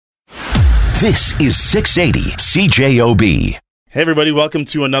This is 680 CJOB. Hey everybody, welcome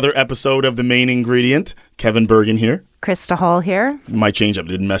to another episode of The Main Ingredient. Kevin Burgin here. Krista Hall here. My change up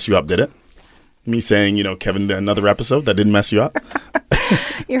didn't mess you up, did it? Me saying, Kevin, another episode, that didn't mess you up?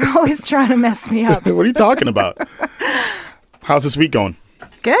 You're always trying to mess me up. What are you talking about? How's this week going?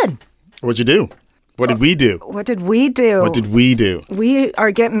 Good. What'd you do? What did we do? What did we do? What did we do? We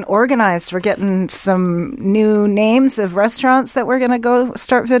are getting organized. We're getting some new names of restaurants that we're going to go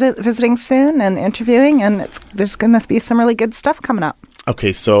start visiting soon and interviewing, and there's going to be some really good stuff coming up.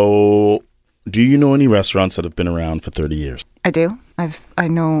 Okay, so do you know any restaurants that have been around for 30 years? I do. I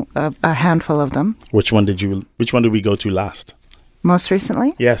know a handful of them. Which one did we go to last? Most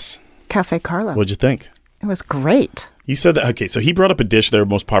recently? Yes. Cafe Carlo. What'd you think? It was great. You said that, okay, so he brought up a dish, their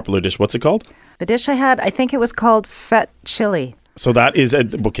most popular dish. What's it called? The dish I had, I think it was called fett chili. So that is,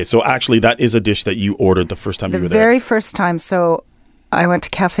 actually that is a dish that you ordered the first time you were there. The very first time. So I went to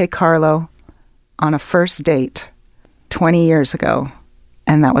Cafe Carlo on a first date 20 years ago.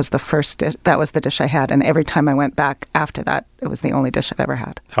 And that was the first dish. That was the dish I had. And every time I went back after that, it was the only dish I've ever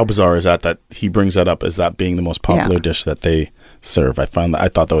had. How bizarre is that he brings that up as that being the most popular dish that they serve? I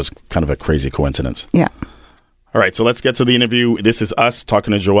thought that was kind of a crazy coincidence. Yeah. All right, so let's get to the interview. This is us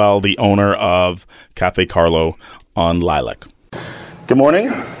talking to Joelle, the owner of Cafe Carlo on Lilac. Good morning.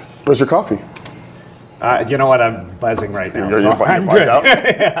 Where's your coffee? You know what? I'm buzzing right now. I'm good.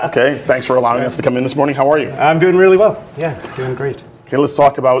 Yeah. Okay, thanks for allowing us to come in this morning. How are you? I'm doing really well. Yeah, doing great. Okay, let's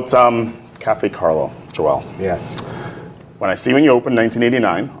talk about Cafe Carlo, Joelle. Yes. When I see when you opened,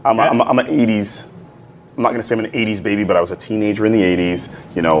 1989, I'm an 80s. I'm not going to say I'm an 80s baby, but I was a teenager in the 80s.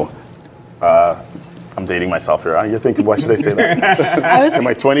 I'm dating myself here. You're thinking, why should I say that? I was in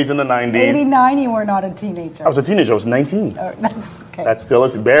my 20s and the 90s. 89, you were not a teenager. I was a teenager. I was 19. Oh, that's okay. That's still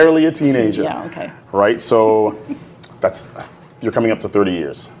barely a teenager. Yeah, okay. Right? So you're coming up to 30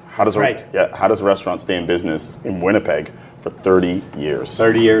 years. How does a restaurant stay in business in Winnipeg for 30 years?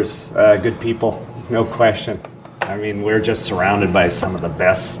 30 years. Good people. No question. I mean, we're just surrounded by some of the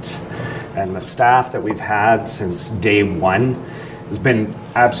best, and the staff that we've had since day one has been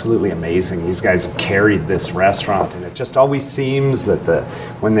absolutely amazing. These guys have carried this restaurant, and it just always seems that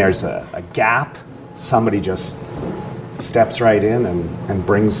when there's a gap, somebody just steps right in and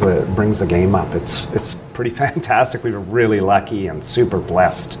brings the game up. It's pretty fantastic. We were really lucky and super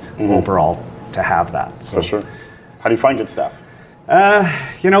blessed overall to have that. So. For sure. How do you find good staff?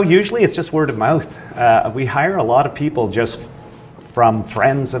 Usually it's just word of mouth. We hire a lot of people just from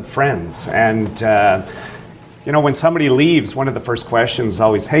friends of friends, and when somebody leaves, one of the first questions is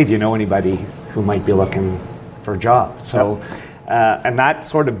always, hey, do you know anybody who might be looking for a job? So, and that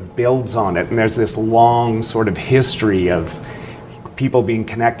sort of builds on it. And there's this long sort of history of people being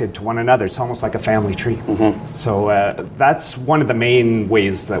connected to one another. It's almost like a family tree. Mm-hmm. So that's one of the main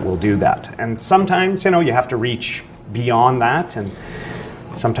ways that we'll do that. And sometimes, you have to reach beyond that. And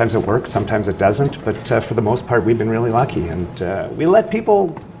sometimes it works, sometimes it doesn't. But for the most part, we've been really lucky. And we let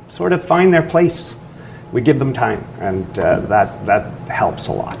people sort of find their place. We give them time, and that helps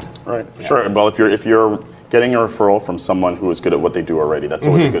a lot. Right, sure. Well, if you're getting a referral from someone who is good at what they do already, that's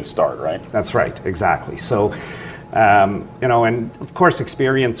always a good start, right? That's right, exactly. So, and of course,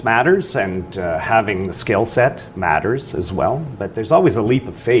 experience matters, and having the skill set matters as well. But there's always a leap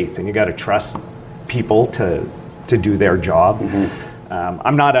of faith, and you got to trust people to do their job. Mm-hmm.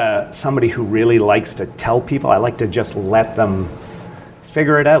 I'm not somebody who really likes to tell people. I like to just let them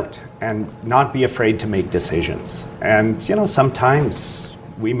figure it out and not be afraid to make decisions. And, sometimes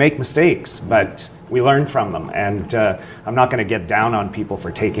we make mistakes, but we learn from them. And I'm not going to get down on people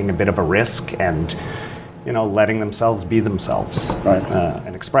for taking a bit of a risk and, letting themselves be themselves, right.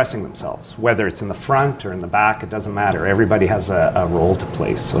 And expressing themselves. Whether it's in the front or in the back, it doesn't matter. Everybody has a role to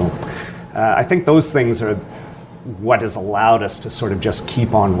play. So I think those things are what has allowed us to sort of just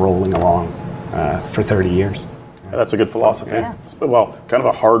keep on rolling along for 30 years. That's a good philosophy. Yeah. Well, kind of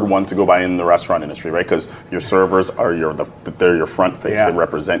a hard one to go by in the restaurant industry, right? Because your servers are they're your front face. Yeah. They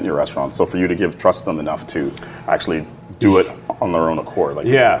represent your restaurant. So for you to trust them enough to actually do it on their own accord.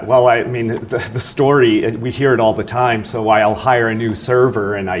 Well, I mean, the story, we hear it all the time. So I'll hire a new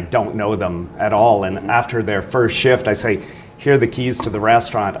server and I don't know them at all. And after their first shift, I say, here are the keys to the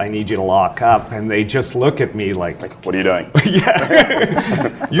restaurant. I need you to lock up. And they just look at me like what are you doing?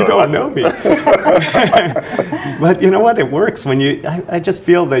 Yeah, you don't know me. But you know what? It works when I just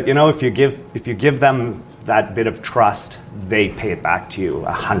feel that, if you give them that bit of trust they pay it back to you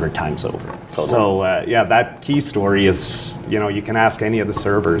 100 times over. Totally. So that key story is, you can ask any of the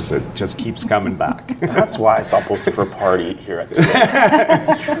servers, it just keeps coming back. That's why I saw posted for a party here at 2 a.m.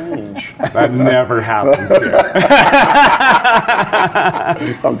 Strange. That never happens here.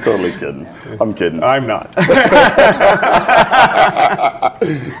 I'm totally kidding. I'm kidding. I'm not.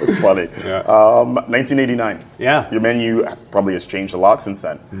 It's funny. Yeah. 1989. Yeah. Your menu probably has changed a lot since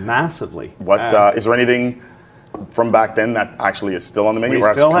then. Massively. What is there anything from back then that actually is still on the menu? We or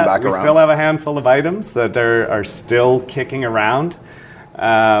has still come have back we around? still have a handful of items that are still kicking around.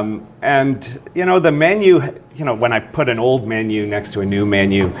 And the menu, when I put an old menu next to a new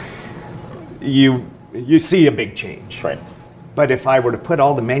menu, you see a big change. Right. But if I were to put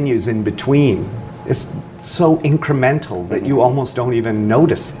all the menus in between, it's so incremental that you almost don't even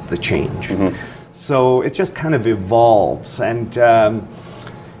notice the change. So it just kind of evolves. And,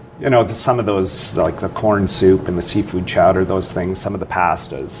 some of those, like the corn soup and the seafood chowder, those things, some of the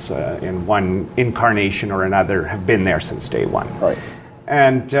pastas in one incarnation or another have been there since day one. Right.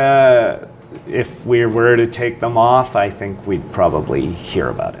 And if we were to take them off, I think we'd probably hear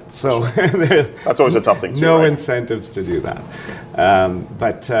about it. So that's always a tough thing too. No right? incentives to do that.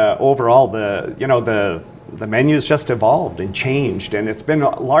 But overall, the menu's just evolved and changed, and it's been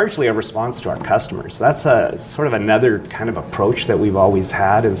largely a response to our customers. That's a sort of another kind of approach that we've always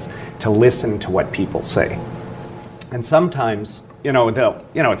had, is to listen to what people say. And sometimes,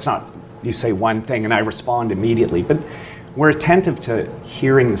 it's not you say one thing and I respond immediately, but we're attentive to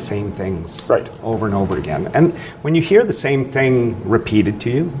hearing the same things right. over and over again. And when you hear the same thing repeated to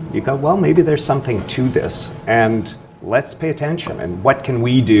you, you go, well, maybe there's something to this, and let's pay attention. And what can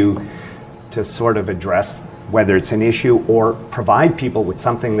we do to sort of address whether it's an issue or provide people with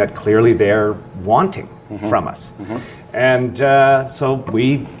something that clearly they're wanting from us. And so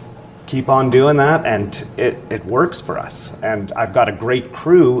we keep on doing that, and it works for us. And I've got a great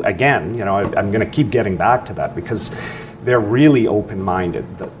crew, again, I'm going to keep getting back to that because they're really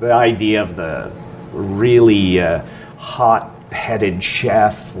open-minded. The idea of the really hot-headed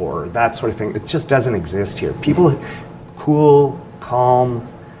chef or that sort of thing, it just doesn't exist here. People cool, calm,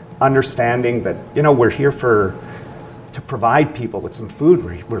 understanding that we're here to provide people with some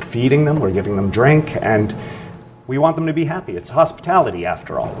food. We're feeding them, we're giving them drink, and we want them to be happy. It's hospitality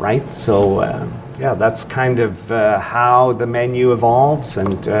after all, right? So that's kind of how the menu evolves,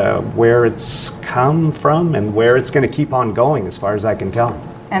 and where it's come from and where it's going to keep on going, as far as I can tell.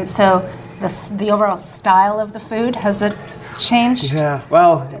 And so the overall style of the food, has it changed? Yeah,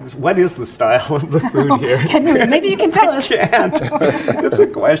 well, what is the style of the food here? Maybe you can tell us. I can't. It's a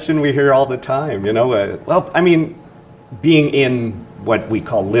question we hear all the time, being in what we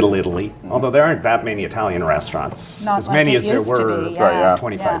call Little Italy, although there aren't that many Italian restaurants, not as like many it as there used to were be, yeah.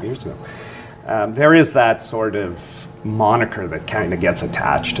 25 years ago. There is that sort of moniker that kind of gets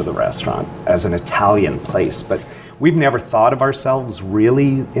attached to the restaurant as an Italian place, but we've never thought of ourselves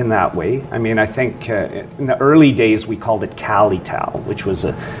really in that way. I mean, I think in the early days we called it Calital, which was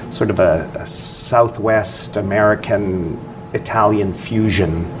a sort of a Southwest American Italian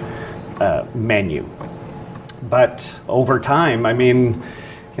fusion menu. But over time, I mean,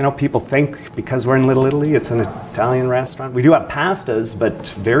 people think because we're in Little Italy, it's an Italian restaurant. We do have pastas, but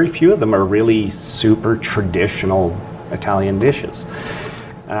very few of them are really super traditional Italian dishes.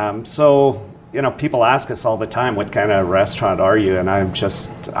 People ask us all the time, what kind of restaurant are you? And I'm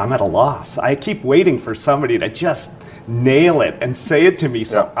at a loss. I keep waiting for somebody to just nail it and say it to me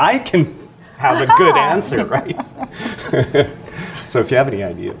so I can have a good answer, right? So if you have any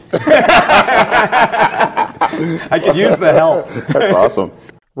ideas, I could use the help. That's awesome.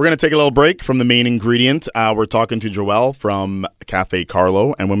 We're going to take a little break from the main ingredient. We're talking to Joel from Cafe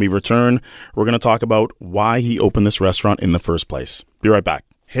Carlo. And when we return, we're going to talk about why he opened this restaurant in the first place. Be right back.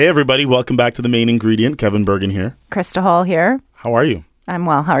 Hey, everybody. Welcome back to the main ingredient. Kevin Burgin here. Krista Hall here. How are you? I'm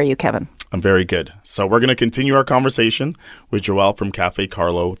well. How are you, Kevin? I'm very good. So we're going to continue our conversation with Joel from Cafe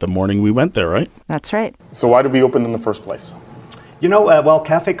Carlo the morning we went there, right? That's right. So why did we open in the first place?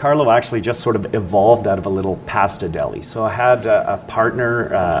 Cafe Carlo actually just sort of evolved out of a little pasta deli. So I had a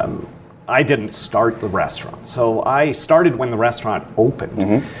partner. I didn't start the restaurant. So I started when the restaurant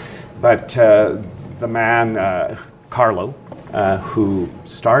opened. But the man, Carlo, who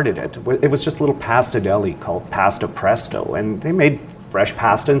started it was just a little pasta deli called Pasta Presto. And they made fresh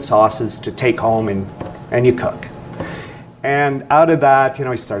pasta and sauces to take home and you cook. And out of that,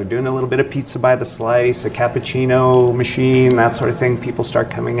 he started doing a little bit of pizza by the slice, a cappuccino machine, that sort of thing. People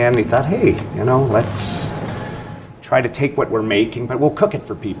start coming in. He thought, hey, let's try to take what we're making, but we'll cook it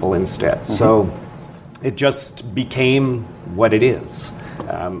for people instead. So it just became what it is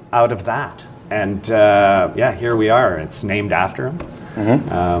out of that. And here we are. It's named after him.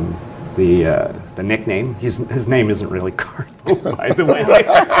 The nickname, his name isn't really Carlo, by the way.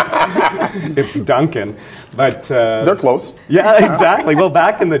 It's Duncan. But they're close. Yeah, exactly. Well,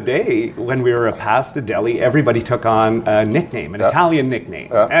 back in the day when we were a pasta deli, everybody took on a nickname, an Italian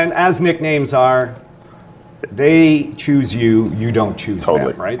nickname. And as nicknames are, they choose you, you don't choose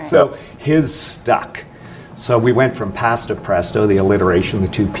them, right? So his stuck. So we went from pasta presto, the alliteration, the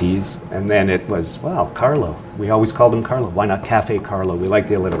 2 P's, and then it was, Carlo. We always called him Carlo. Why not Cafe Carlo? We like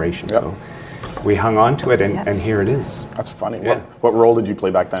the alliteration, so we hung on to it, and here it is. That's funny. Yeah. What role did you play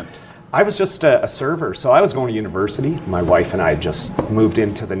back then? I was just a server, so I was going to university. My wife and I just moved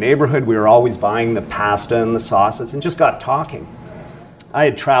into the neighborhood. We were always buying the pasta and the sauces and just got talking. I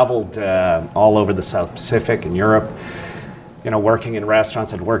had traveled all over the South Pacific and Europe, working in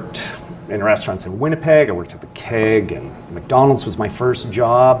restaurants. I'd worked in restaurants in Winnipeg. I worked at the Keg, and McDonald's was my first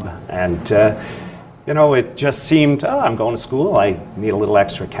job. And, it just seemed, I'm going to school. I need a little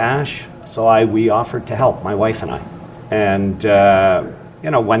extra cash. So we offered to help, my wife and I. And,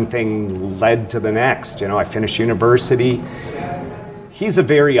 one thing led to the next. I finished university. He's a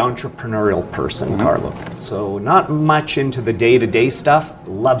very entrepreneurial person, Carlo. So not much into the day-to-day stuff,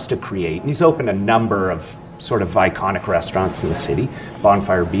 loves to create. And he's opened a number of sort of iconic restaurants in the city.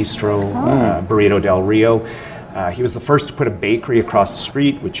 Bonfire Bistro, Burrito Del Rio. He was the first to put a bakery across the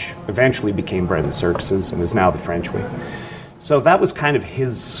street, which eventually became Bread and Circuses and is now the French Way. So that was kind of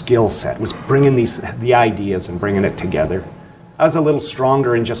his skill set, was bringing the ideas and bringing it together. I was a little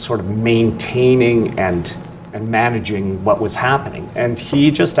stronger in just sort of maintaining and managing what was happening. And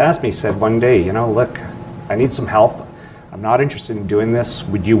he just asked me, he said one day, look, I need some help. I'm not interested in doing this.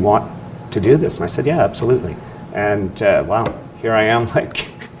 Would you want to do this? And I said, yeah, absolutely. And here I am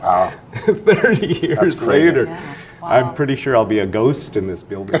 30 years later. Yeah. Wow. I'm pretty sure I'll be a ghost in this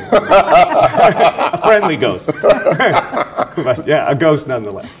building. A friendly ghost. But yeah, a ghost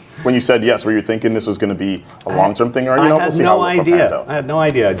nonetheless. When you said yes, were you thinking this was going to be a long-term thing? Or, I had no idea. I had no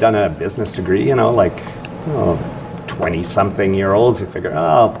idea. I'd done a business degree, 20-something-year-olds. You figure,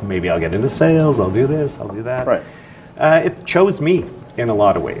 maybe I'll get into sales, I'll do this, I'll do that. Right. It chose me in a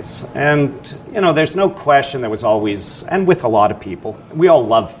lot of ways. And, there's no question there was always, and with a lot of people, we all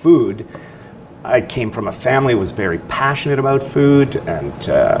love food. I came from a family that was very passionate about food, and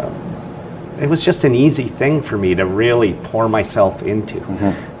it was just an easy thing for me to really pour myself into.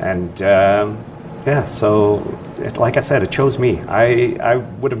 And so like I said, it chose me. I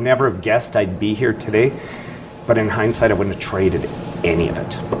would have never have guessed I'd be here today, but in hindsight, I wouldn't have traded any of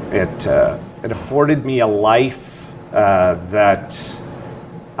it. It afforded me a life that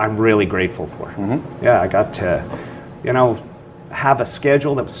I'm really grateful for. Yeah, I got to, have a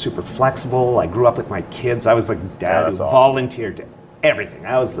schedule that was super flexible. I grew up with my kids. I was the dad who volunteered to everything.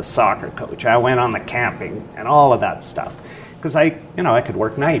 I was the soccer coach. I went on the camping and all of that stuff because I could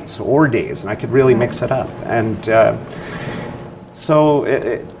work nights or days and I could really mix it up. And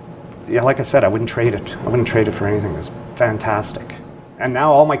like I said, I wouldn't trade it. I wouldn't trade it for anything. It was fantastic. And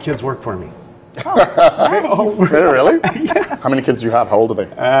now all my kids work for me. Oh, nice. Really? Yeah. How many kids do you have? How old are they?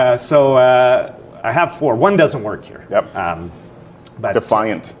 I have 4. One doesn't work here. Yep. But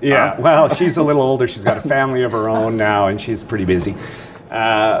Defiant. Yeah, well, she's a little older. She's got a family of her own now, and she's pretty busy.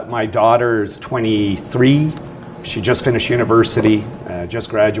 My daughter's 23. She just finished university, just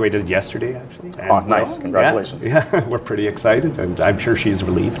graduated yesterday, actually. And, nice. Congratulations. Yeah, we're pretty excited, and I'm sure she's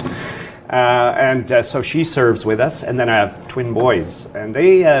relieved. So she serves with us, and then I have twin boys. And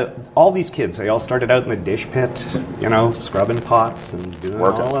all these kids, they all started out in the dish pit, scrubbing pots and doing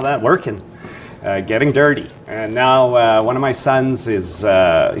all of that, working. Getting dirty. And now one of my sons he's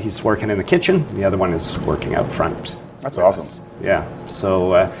working in the kitchen. The other one is working out front. That's awesome. Yeah.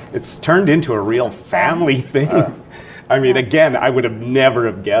 So it's turned into a real family thing. I mean, again, I would have never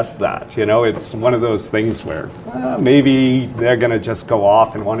have guessed that. It's one of those things where maybe they're going to just go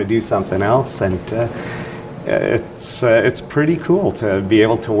off and want to do something else. And it's pretty cool to be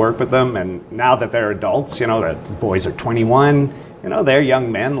able to work with them. And now that they're adults, the boys are 21. They're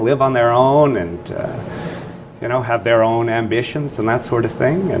young men, live on their own, and have their own ambitions and that sort of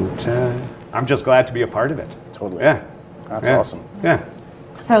thing. And I'm just glad to be a part of it. Totally. Yeah. That's awesome. Yeah.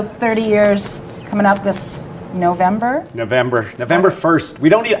 So 30 years coming up this November 1st. We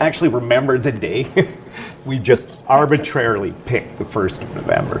don't actually remember the day. We just arbitrarily picked the 1st of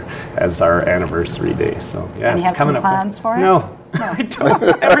November as our anniversary day. So yeah, and you have some plans for it? No. I don't.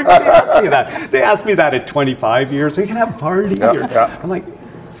 Everybody asks me that. They asked me that at 25 years. Are you going to have a party? Yeah. I'm like,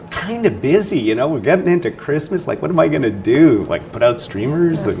 it's kind of busy, We're getting into Christmas. Like, what am I going to do? Like, put out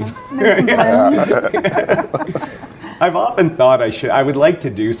streamers? Make some balloons? I've often thought I would like to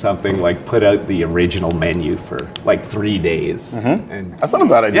do something like put out the original menu for like 3 days. And That's not a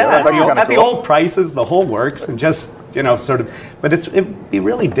bad idea. yeah, That's actually kind at of the cool. old prices, the whole works, and just, sort of, but it'd be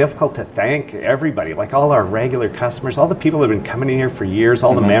really difficult to thank everybody, like all our regular customers, all the people that have been coming in here for years,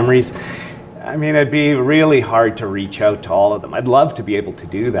 all the memories. I mean, it'd be really hard to reach out to all of them. I'd love to be able to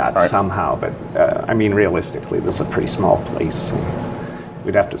do that somehow, but I mean, realistically, this is a pretty small place.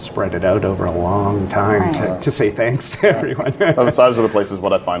 We'd have to spread it out over a long time to say thanks to everyone. The size of the place is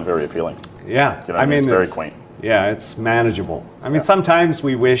what I find very appealing. Yeah, I mean, it's very quaint. Yeah, it's manageable. I mean, sometimes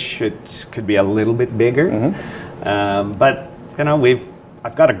we wish it could be a little bit bigger, but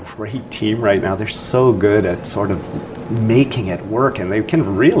I've got a great team right now. They're so good at sort of making it work, and they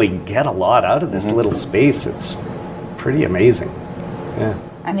can really get a lot out of this little space. It's pretty amazing. Yeah.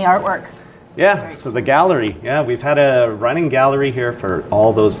 And the artwork. Yeah, so the gallery. Yeah, we've had a running gallery here for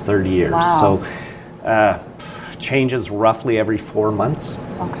all those 30 years. Wow. So changes roughly every 4 months.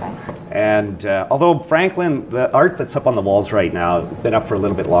 Okay. And although Franklin, the art that's up on the walls right now, been up for a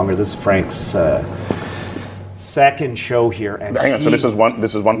little bit longer. This is Frank's second show here. And Hang on, so this is one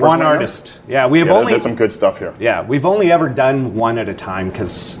person? One right now? artist. Yeah, we have only... There's some good stuff here. Yeah, we've only ever done one at a time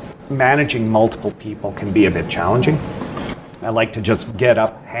because managing multiple people can be a bit challenging. I like to just get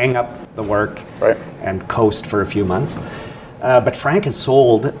up, hang up the work, and coast for a few months. But Frank has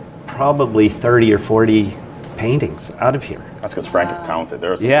sold probably 30 or 40 paintings out of here. That's because Frank is talented.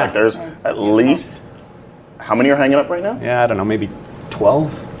 There's Yeah. at least, how many are hanging up right now? Yeah, I don't know, maybe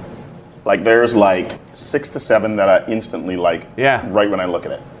 12? Like there's like 6 to 7 that I instantly like right when I look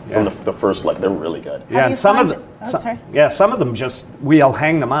at it. Yeah. From the first look, they're really good. Yeah, and some of them, sorry. yeah, some of them just, we'll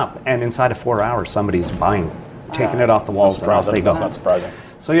hang them up, and inside of 4 hours, somebody's buying, taking it off the walls, and off they go. That's not surprising.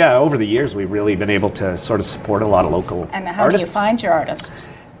 So yeah, over the years, we've really been able to sort of support a lot of local And how artists. do you find your artists?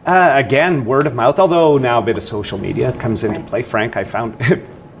 Again, word of mouth, although now a bit of social media comes into play. Frank, I found,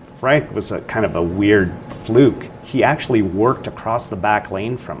 Frank was a kind of a weird fluke. He actually worked across the back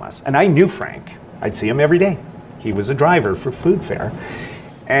lane from us. And I knew Frank. I'd see him every day. He was a driver for Food Fair.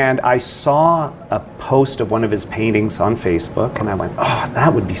 And I saw a post of one of his paintings on Facebook, and I went, oh,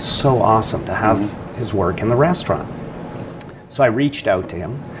 that would be so awesome to have his work in the restaurant. So I reached out to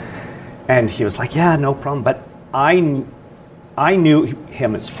him, and he was like, yeah, no problem. But I knew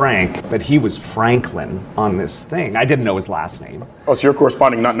him as Frank, but he was Franklin on this thing. I didn't know his last name. Oh, so you're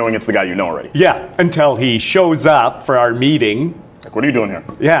corresponding not knowing it's the guy you know already. Yeah, until he shows up for our meeting. Like, what are you doing here?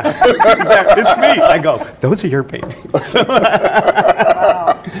 Yeah, exactly. It's me. I go, those are your paintings.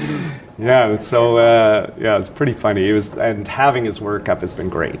 Yeah, so yeah, it's pretty funny. And having his work up has been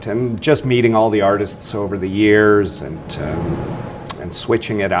great. And just meeting all the artists over the years and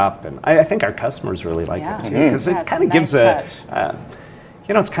switching it up. And I think our customers really like it too, because it kind of gives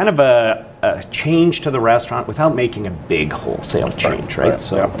it's kind of a change to the restaurant without making a big wholesale change, right?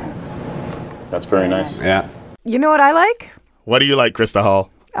 So that's very nice. Yeah. You know what I like? What do you like, Krista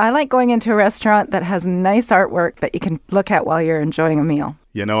Hall? I like going into a restaurant that has nice artwork that you can look at while you're enjoying a meal.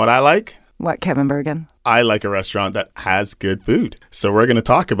 You know what I like? What, Kevin Burgin? I like a restaurant that has good food. So we're going to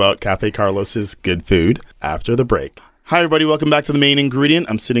talk about Cafe Carlos's good food after the break. Hi, everybody. Welcome back to The Main Ingredient.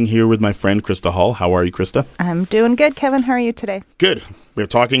 I'm sitting here with my friend, Krista Hall. How are you, Krista? I'm doing good, Kevin. How are you today? Good. We're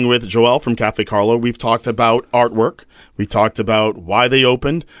talking with Joelle from Cafe Carlo. We've talked about artwork. We talked about why they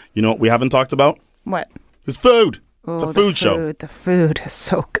opened. You know what we haven't talked about? What? It's food. Oh, it's a food show. The food is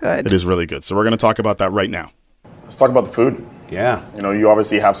so good. It is really good. So we're going to talk about that right now. Let's talk about the food. Yeah. You know, you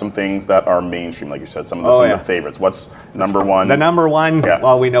obviously have some things that are mainstream, like you said, some of the favorites. What's number one? The number one,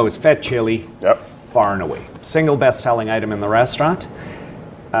 well, we know is feta chili. Yep. Far and away. Single best-selling item in the restaurant.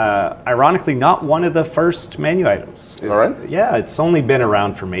 Ironically, not one of the first menu items. All right. Yeah, it's only been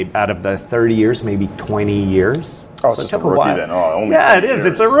around for maybe, out of the 30 years, maybe 20 years. Oh, it's just a rookie then. Oh, only yeah, it 20 is.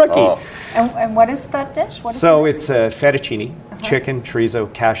 years. It's a rookie. Oh. And what is that dish? What is So it? it's fettuccine, chicken,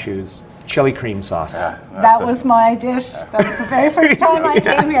 chorizo, cashews, chili cream sauce. That was my dish. That was the very first time I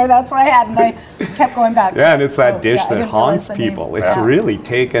came here. That's what I had, and I kept going back to Yeah, it. and it's that dish I that didn't haunts realize the name. people. It's really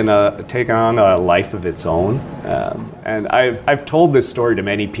taken on a life of its own. And I've told this story to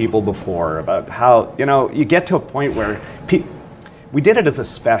many people before about how, you get to a point where we did it as a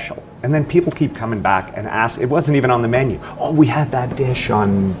special, and then people keep coming back and ask. It wasn't even on the menu. Oh, we had that dish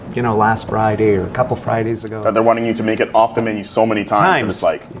on, last Friday or a couple Fridays ago. They're wanting you to make it off the menu so many times. And it's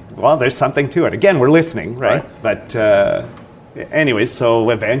like, well, there's something to it. Again, we're listening, right? But anyway, so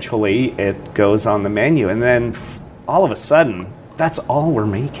eventually it goes on the menu, and then all of a sudden, that's all we're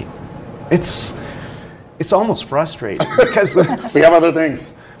making. It's almost frustrating because we have other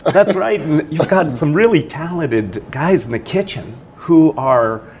things. That's right. And you've got some really talented guys in the kitchen who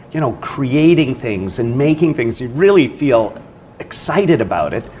are creating things and making things. You really feel excited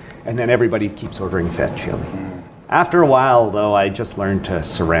about it, and then everybody keeps ordering fettuccine. After a while, though, I just learned to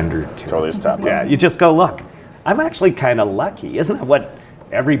surrender to Totally it. step. Yeah, you just go, look, I'm actually kind of lucky. Isn't that what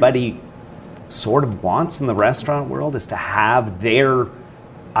everybody sort of wants in the restaurant world, is to have their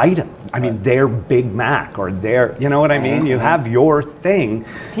item? I mean, their Big Mac or their, you know what I mean? You have your thing.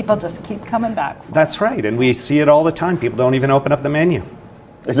 People just keep coming back. That's right, and we see it all the time. People don't even open up the menu.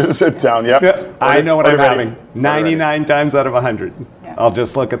 They just sit down, yep. I know what I'm ready. having. 99 times out of 100. Yeah. I'll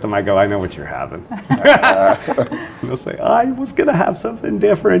just look at them, I go, I know what you're having. They'll say, I was going to have something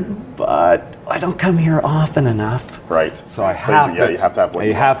different, but I don't come here often enough. Right. So I have you have to have what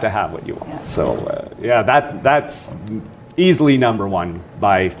you want. have to have what you want. Yeah. So, that's easily number one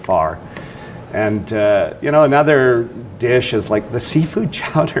by far. And, another dish is like the seafood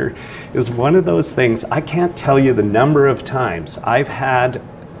chowder is one of those things. I can't tell you the number of times I've had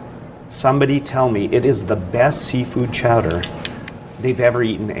somebody tell me it is the best seafood chowder they've ever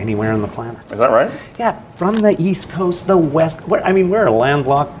eaten anywhere on the planet. Is that right? Yeah, from the East Coast, the West. We're a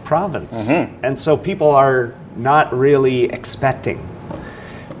landlocked province. And so people are not really expecting.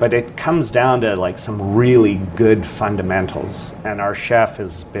 But it comes down to like some really good fundamentals. And our chef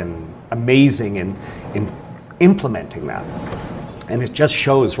has been amazing in implementing that. And it just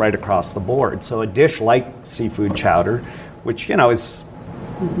shows right across the board. So a dish like seafood chowder, which, is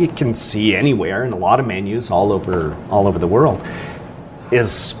you can see anywhere in a lot of menus all over the world,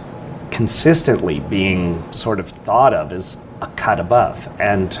 is consistently being sort of thought of as a cut above.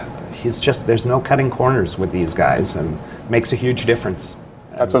 And there's no cutting corners with these guys, and makes a huge difference.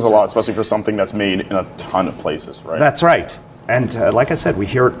 That says a lot, especially for something that's made in a ton of places, right? That's right. And like I said, we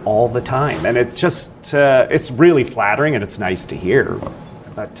hear it all the time. And it's just, it's really flattering and it's nice to hear.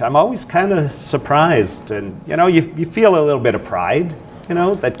 But I'm always kind of surprised. And, you feel a little bit of pride,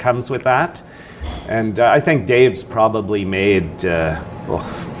 that comes with that. And I think Dave's probably made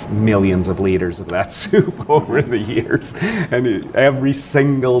millions of liters of that soup over the years. And every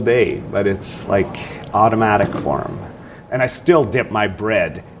single day. But it's like automatic for him. And I still dip my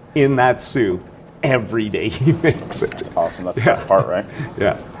bread in that soup every day he makes it. That's awesome. That's the best part, right?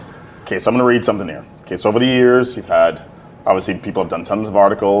 Yeah. Okay, so I'm going to read something here. Okay, so over the years, you've had, obviously, people have done tons of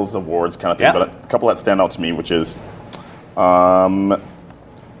articles, awards, kind of thing, but a couple that stand out to me, which is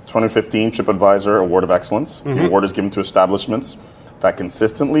 2015 TripAdvisor Award of Excellence. The award is given to establishments that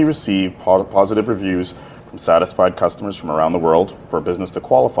consistently receive positive reviews from satisfied customers from around the world. For a business to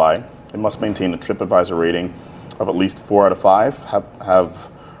qualify, it must maintain a TripAdvisor rating of at least 4 out of 5, have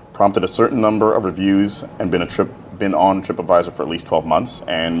prompted a certain number of reviews and been on TripAdvisor for at least 12 months.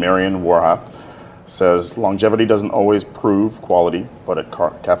 And Marion Warhaft says longevity doesn't always prove quality, but at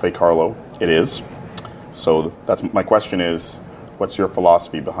Cafe Carlo, it is. So that's my question is, what's your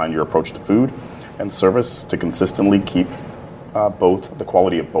philosophy behind your approach to food and service to consistently keep both the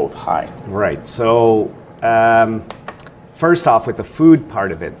quality of both high? Right. So first off, with the food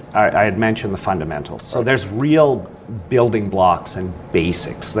part of it, I had mentioned the fundamentals. So there's real building blocks and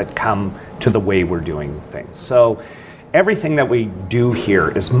basics that come to the way we're doing things. So everything that we do here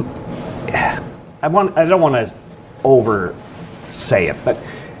is, I don't want to oversay it, but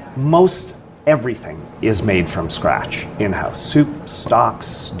most everything is made from scratch in-house. Soup,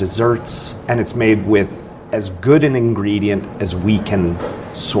 stocks, desserts, and it's made with as good an ingredient as we can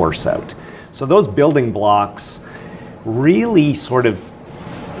source out. So those building blocks really sort of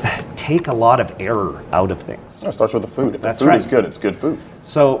take a lot of error out of things. It starts with the food. If That's the food right. is good, it's good food.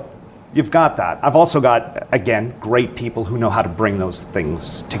 So you've got that. I've also got, again, great people who know how to bring those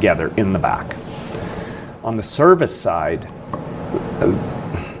things together in the back. On the service side,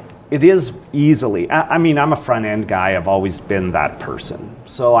 it is easily, I'm a front end guy. I've always been that person.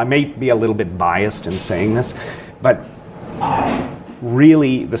 So I may be a little bit biased in saying this, but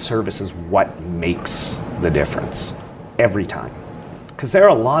really the service is what makes the difference every time. Because there are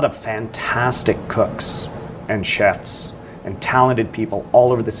a lot of fantastic cooks and chefs and talented people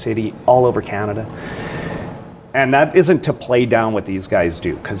all over the city, all over Canada. And that isn't to play down what these guys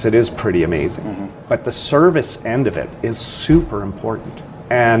do, because it is pretty amazing. But the service end of it is super important.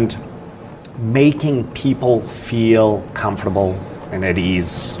 And making people feel comfortable and at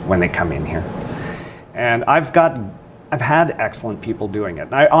ease when they come in here. And I've had excellent people doing it.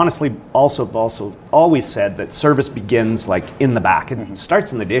 And I honestly also always said that service begins like in the back. It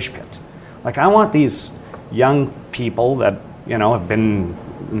starts in the dish pit. Like I want these young people that, have been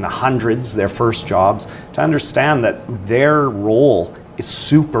in the hundreds, their first jobs, to understand that their role is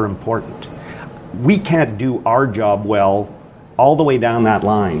super important. We can't do our job well all the way down that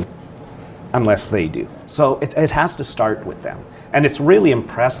line unless they do. So it has to start with them. And it's really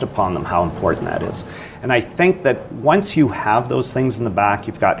impressed upon them how important that is. And I think that once you have those things in the back,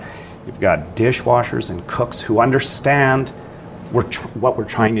 you've got dishwashers and cooks who understand what we're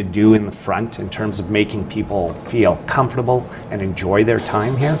trying to do in the front in terms of making people feel comfortable and enjoy their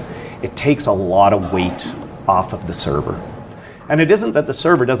time here. It takes a lot of weight off of the server. And it isn't that the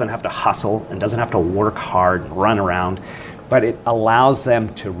server doesn't have to hustle and doesn't have to work hard and run around, but it allows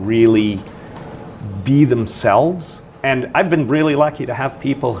them to really be themselves. And I've been really lucky to have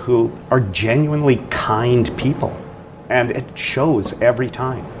people who are genuinely kind people. And it shows every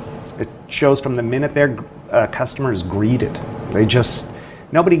time. It shows from the minute their customer is greeted.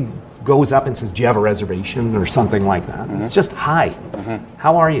 Nobody goes up and says, do you have a reservation or something like that. Mm-hmm. It's just, hi,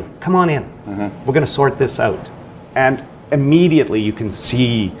 how are you? Come on in. We're going to sort this out. And immediately you can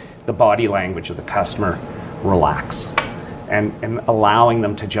see the body language of the customer relax and allowing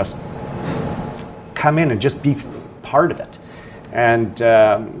them to just come in and just be part of it. And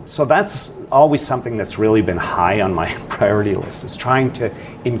so that's always something that's really been high on my priority list, is trying to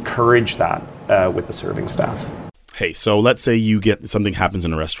encourage that with the serving staff. Hey, so let's say something happens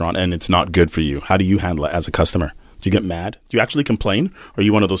in a restaurant and it's not good for you. How do you handle it as a customer? Do you get mad? Do you actually complain? Or are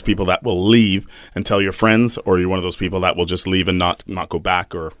you one of those people that will leave and tell your friends? Or are you one of those people that will just leave and not go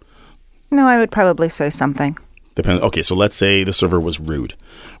back? Or No, I would probably say something. Depends. Okay, so let's say the server was rude.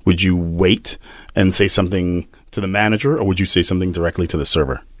 Would you wait and say something to the manager, or would you say something directly to the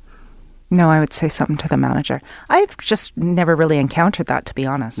server? No, I would say something to the manager. I've just never really encountered that, to be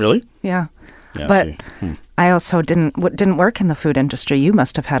honest. Really? Yeah. Yeah, but I also didn't work in the food industry. You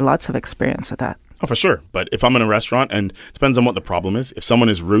must have had lots of experience with that. Oh, for sure. But if I'm in a restaurant, and it depends on what the problem is, if someone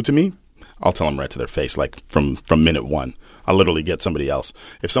is rude to me, I'll tell them right to their face, like from minute one. I'll literally get somebody else.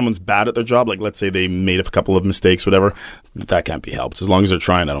 If someone's bad at their job, like let's say they made a couple of mistakes, whatever, that can't be helped. As long as they're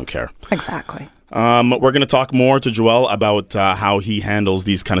trying, I don't care. Exactly. We're going to talk more to Joel about how he handles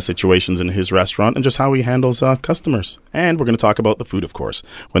these kind of situations in his restaurant and just how he handles customers. And we're going to talk about the food, of course,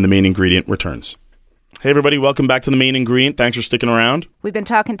 when the main ingredient returns. Hey, everybody. Welcome back to The Main Ingredient. Thanks for sticking around. We've been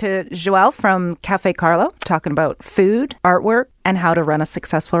talking to Joel from Cafe Carlo, talking about food, artwork, and how to run a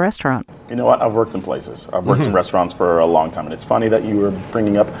successful restaurant. You know what? I've worked in places. I've worked in restaurants for a long time. And it's funny that you were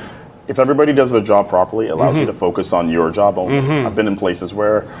bringing up, if everybody does their job properly, it allows you to focus on your job only. I've been in places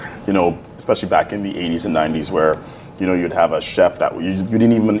where, especially back in the 80s and 90s, where you'd have a chef that you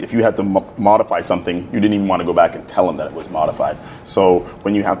didn't even, if you had to modify something, you didn't even want to go back and tell them that it was modified. So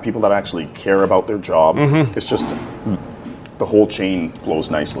when you have people that actually care about their job, it's just the whole chain flows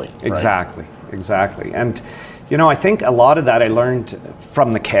nicely. Right? Exactly. And, I think a lot of that I learned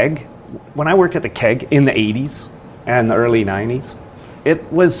from the Keg. When I worked at the Keg in the 80s and the early 90s,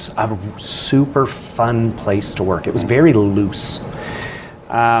 it was a super fun place to work. It was very loose.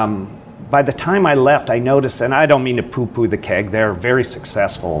 By the time I left, I noticed, and I don't mean to poo-poo the Keg, they're a very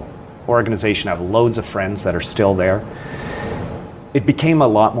successful organization. I have loads of friends that are still there. It became a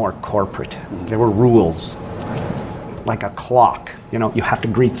lot more corporate. There were rules, like a clock. You have to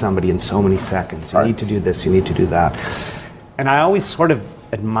greet somebody in so many seconds. You need to do this, you need to do that. And I always sort of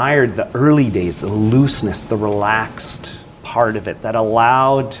admired the early days, the looseness, the relaxed part of it that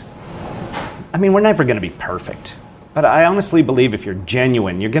allowed, we're never going to be perfect. But I honestly believe if you're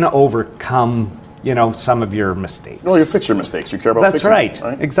genuine, you're going to overcome, some of your mistakes. No, you fix your mistakes. You care about fixing it. That's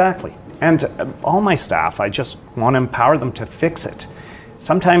right? Exactly. And all my staff, I just want to empower them to fix it.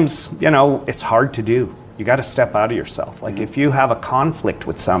 Sometimes, it's hard to do. You got to step out of yourself. Like if you have a conflict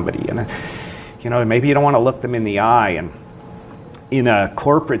with somebody and, maybe you don't want to look them in the eye, and in a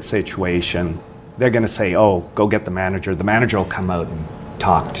corporate situation, they're going to say, oh, go get the manager. The manager will come out and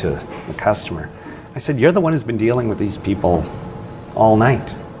talk to the customer. I said, you're the one who's been dealing with these people all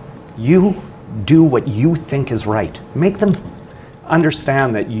night. You do what you think is right. Make them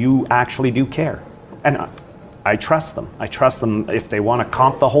understand that you actually do care. And I trust them. I trust them. If they want to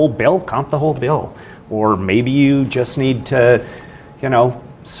comp the whole bill. Or maybe you just need to,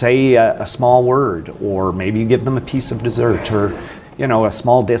 say a small word, or maybe you give them a piece of dessert, or, a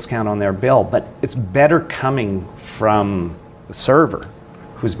small discount on their bill. But it's better coming from the server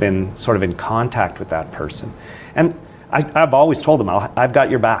who's been sort of in contact with that person. And I've always told them, I've got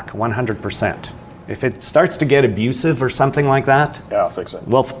your back 100%. If it starts to get abusive or something like that, yeah, I'll fix it.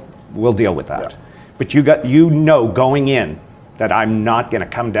 We'll deal with that. Yeah. But going in that I'm not going to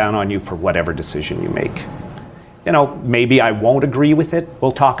come down on you for whatever decision you make. Maybe I won't agree with it.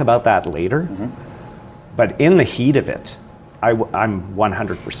 We'll talk about that later. But in the heat of it, I'm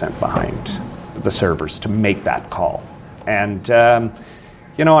 100% behind the servers to make that call. And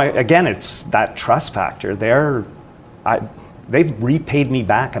again, it's that trust factor. They've repaid me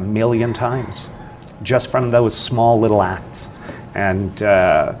back 1 million times just from those small little acts.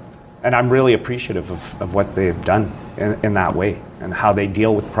 and I'm really appreciative of what they've done in that way and how they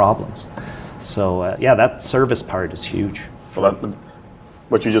deal with problems. So that service part is huge. Well,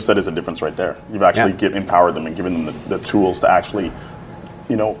 what you just said is a difference right there. You've actually empowered them and given them the tools to actually,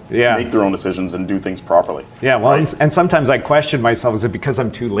 make their own decisions and do things properly. Yeah, well, right? and sometimes I question myself, is it because I'm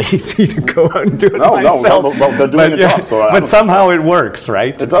too lazy to go out and do it myself? No, well, they're doing the job. So but somehow it works,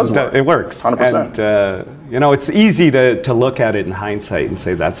 right? It does work. It works. 100%. And, it's easy to look at it in hindsight and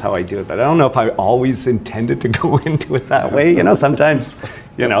say, that's how I do it. But I don't know if I always intended to go into it that way. Sometimes,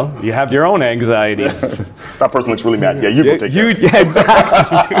 you have your own anxieties. That person looks really mad. Yeah, you go take care. Yeah,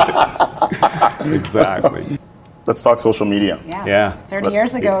 exactly. Exactly. Let's talk social media. Yeah. 30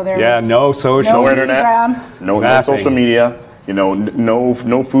 years ago, there was no social, no internet, Instagram, no social media,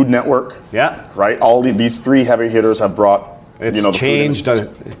 no Food Network. Yeah. Right. All these three heavy hitters have brought. It's changed.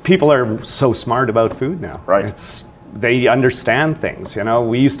 People are so smart about food now. Right. They understand things.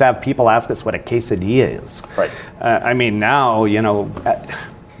 We used to have people ask us what a quesadilla is. Right. Now,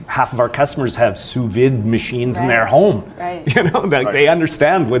 half of our customers have sous vide machines in their home. Right. They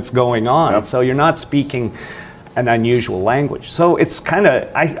understand what's going on. Yep. So you're not speaking an unusual language. So it's kind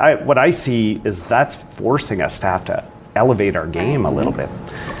of, what I see is that's forcing us to have to elevate our game a little bit.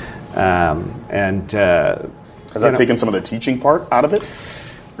 Has that taken some of the teaching part out of it?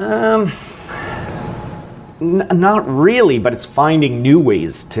 Not really, but it's finding new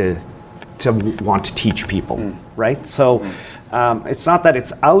ways to want to teach people, right? So it's not that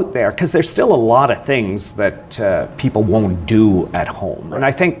it's out there, because there's still a lot of things that people won't do at home. Right. And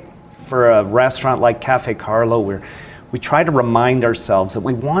I think for a restaurant like Cafe Carlo, we try to remind ourselves that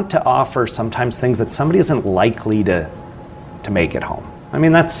we want to offer sometimes things that somebody isn't likely to make at home.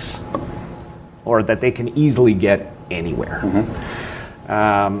 Or that they can easily get anywhere.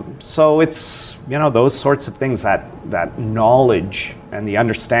 So it's, those sorts of things, that knowledge and the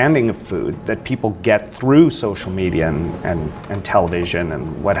understanding of food that people get through social media and television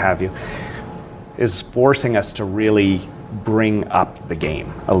and what have you, is forcing us to really bring up the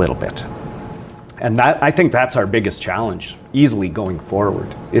game a little bit. And I think that's our biggest challenge, easily going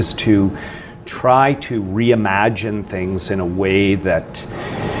forward, is to try to reimagine things in a way that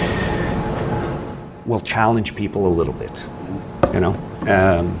will challenge people a little bit,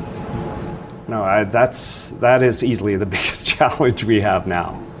 that is easily the biggest challenge we have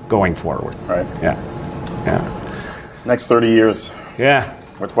now going forward. Right. Yeah. Next 30 years. Yeah.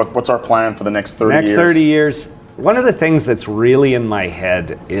 What's our plan for the next 30 years? Next 30 years. One of the things that's really in my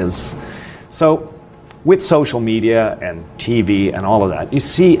head is, so with social media and TV and all of that, you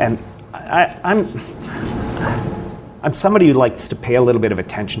see, and I'm somebody who likes to pay a little bit of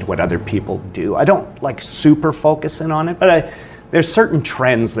attention to what other people do. I don't like super focusing on it, but there's certain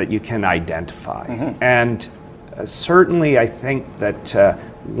trends that you can identify. And certainly I think that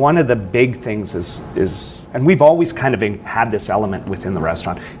one of the big things is, and we've always kind of had this element within the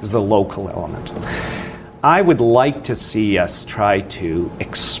restaurant, is the local element. I would like to see us try to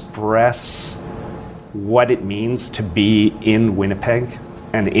express what it means to be in Winnipeg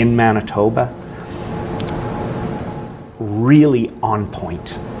and in Manitoba really on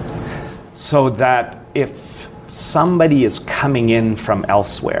point, so that if somebody is coming in from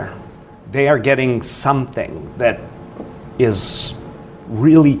elsewhere, they are getting something that is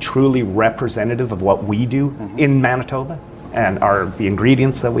really truly representative of what we do in Manitoba and the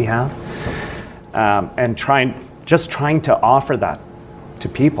ingredients that we have, and trying to offer that to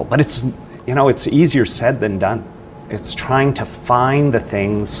people. But it's easier said than done. It's trying to find the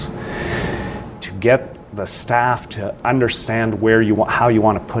things to get the staff to understand how you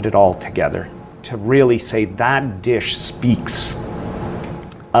want to put it all together, to really say that dish speaks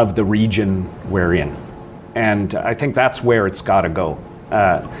of the region we're in. And I think that's where it's got to go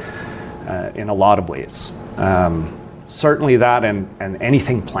in a lot of ways. Certainly that, and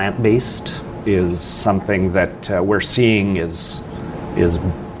anything plant-based is something that we're seeing is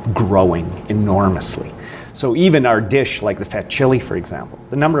growing enormously. So even our dish, like the feta chili, for example,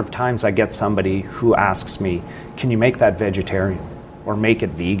 the number of times I get somebody who asks me, can you make that vegetarian or make it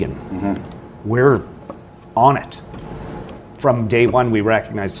vegan? We're on it. From day one, we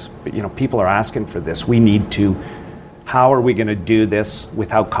recognize, people are asking for this. We need to, how are we going to do this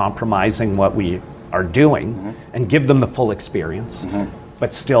without compromising what we are doing and give them the full experience,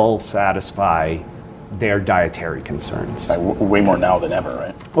 but still satisfy their dietary concerns? Way more now than ever,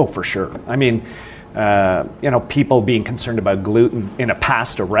 right? Oh, for sure. I mean, people being concerned about gluten in a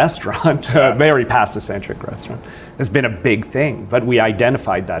pasta restaurant, a very pasta-centric restaurant, has been a big thing. But we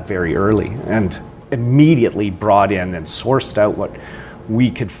identified that very early and immediately brought in and sourced out what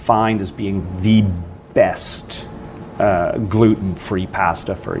we could find as being the best gluten-free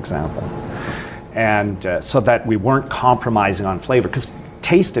pasta, for example. And so that we weren't compromising on flavor, because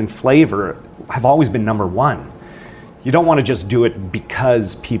taste and flavor have always been number one. You don't want to just do it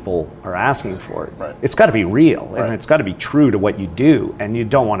because people are asking for it. Right. It's got to be real, Right. and it's got to be true to what you do, and you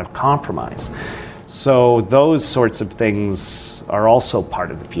don't want to compromise. So those sorts of things are also part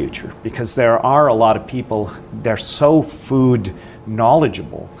of the future, because there are a lot of people, they're so food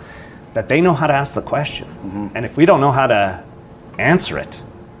knowledgeable that they know how to ask the question. And if we don't know how to answer it,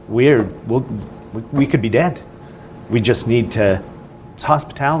 we could be dead. We just need to. It's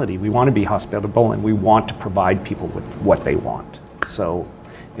hospitality. We want to be hospitable, and we want to provide people with what they want. So,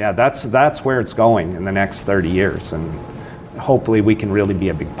 yeah, that's where it's going in the next 30 years, and hopefully we can really be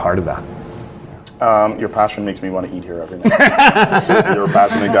a big part of that. Your passion makes me want to eat here every night. Seriously, you're a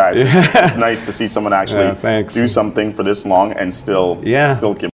passionate guy. It's nice to see someone actually do something for this long and still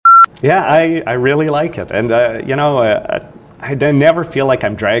give. Yeah, I really like it, and I never feel like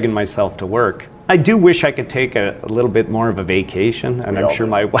I'm dragging myself to work. I do wish I could take a little bit more of a vacation, and I'm sure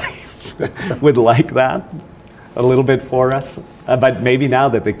my wife would like that a little bit for us. But maybe now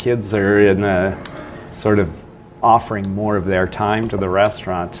that the kids are in sort of offering more of their time to the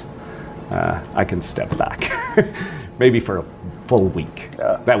restaurant, I can step back. Maybe for a full week.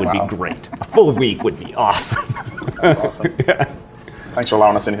 Yeah. That would be great. A full week would be awesome. That's awesome. Thanks for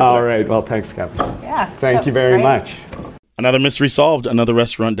allowing us in here today. All right. Well, thanks, Kevin. Yeah. Thank you very much. Another mystery solved, another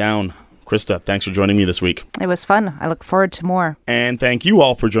restaurant down. Krista, thanks for joining me this week. It was fun. I look forward to more. And thank you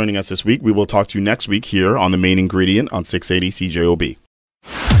all for joining us this week. We will talk to you next week here on The Main Ingredient on 680 CJOB.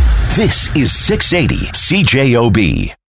 This is 680 CJOB.